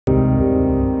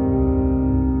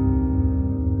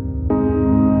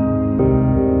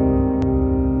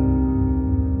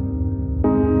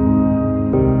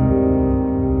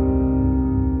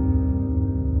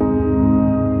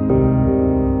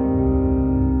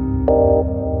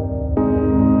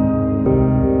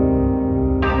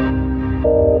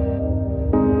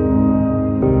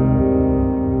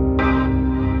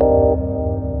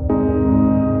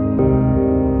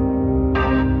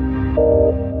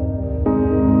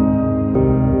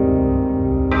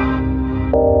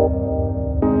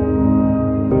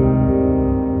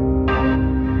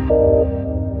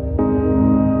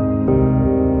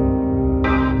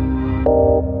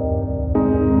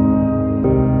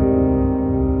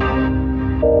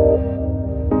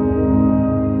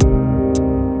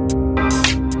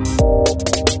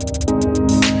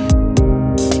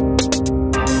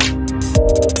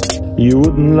You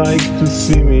wouldn't like to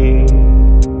see me.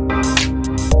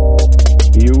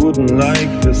 You wouldn't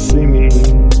like to see me.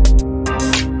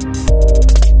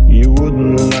 You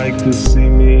wouldn't like to see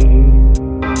me.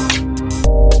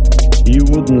 You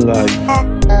wouldn't like.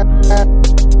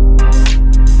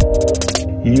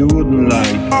 You wouldn't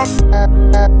like.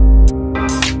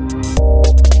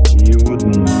 You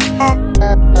wouldn't.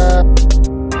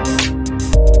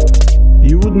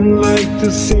 You wouldn't like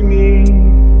to see me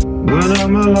when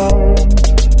I'm alone.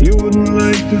 You wouldn't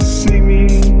like to see me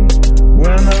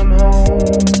when I'm home,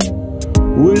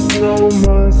 with no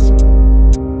mask,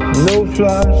 no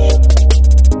flash,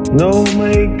 no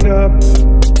makeup.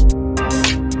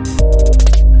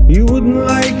 You wouldn't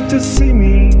like to see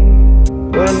me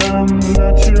when I'm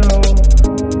natural,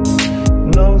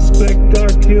 no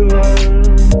spectacular.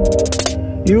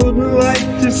 You wouldn't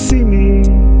like to see me.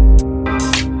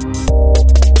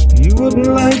 You wouldn't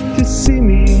like to see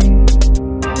me.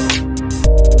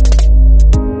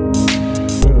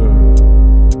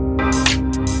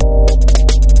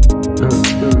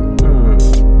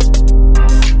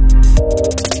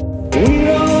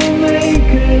 We're all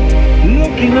naked,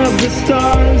 looking up the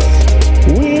stars.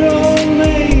 We're all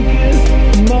naked,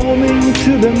 moaning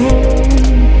to the moon,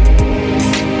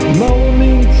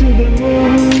 moaning to the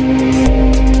moon.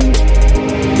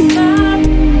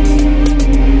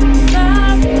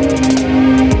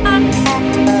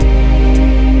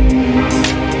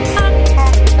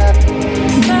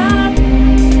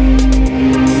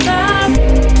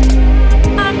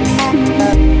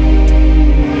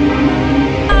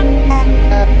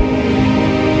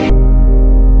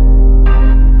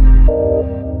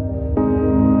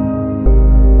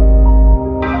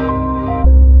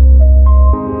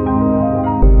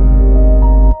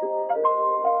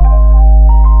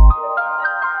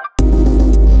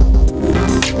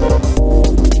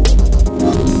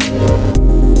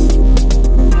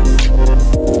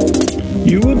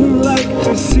 You wouldn't like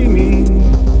to see me.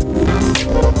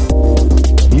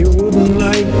 You wouldn't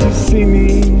like to see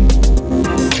me.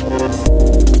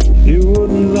 You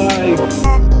wouldn't like.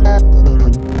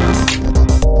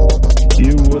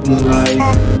 You wouldn't like.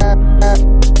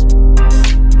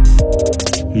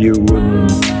 You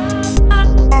wouldn't.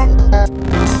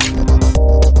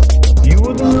 You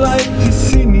wouldn't like to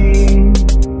see me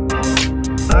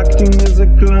acting as a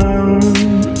clown,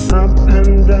 up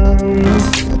and down.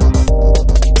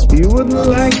 You wouldn't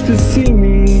like to see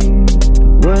me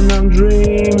when I'm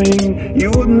dreaming. You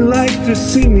wouldn't like to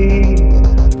see me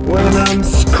when I'm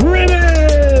screaming.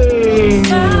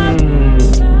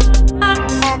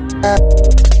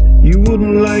 You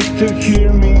wouldn't like to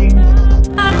hear me.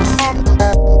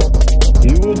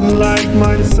 You wouldn't like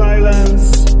my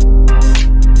silence.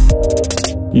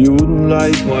 You wouldn't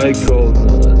like my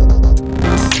coldness.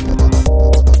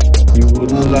 You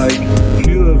wouldn't like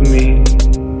few of me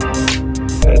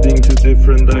heading to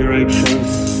different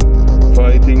directions,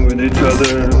 fighting with each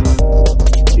other.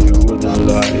 You wouldn't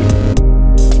like.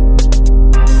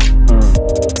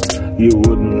 You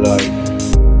wouldn't like.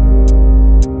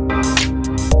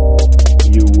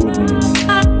 You wouldn't.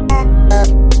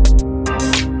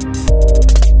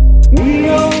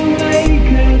 We're all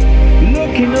naked,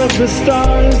 looking at the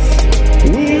stars.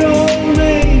 We're all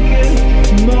naked,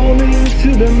 moaning to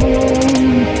the moon,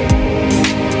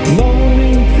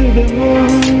 moaning to the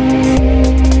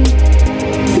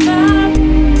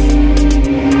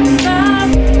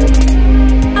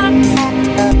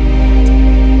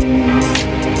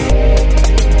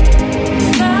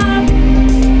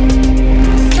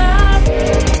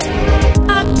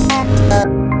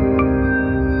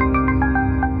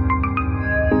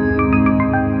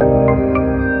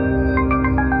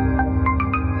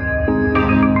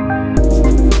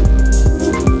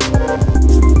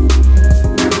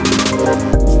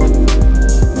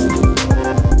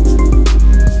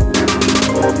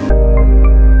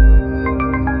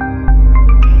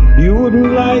You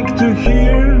wouldn't like to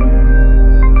hear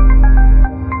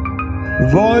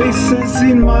voices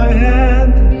in my head.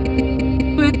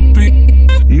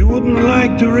 You wouldn't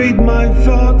like to read my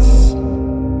thoughts,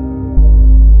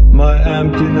 my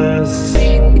emptiness,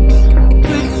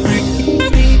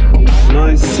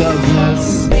 my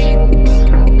sadness,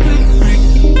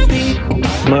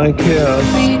 my chaos.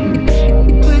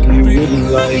 You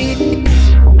wouldn't like.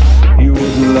 You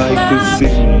wouldn't like to see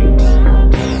me.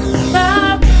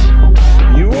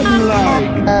 You wouldn't like.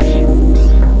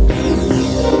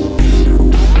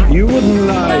 You wouldn't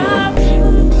like.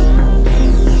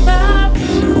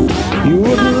 You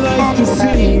wouldn't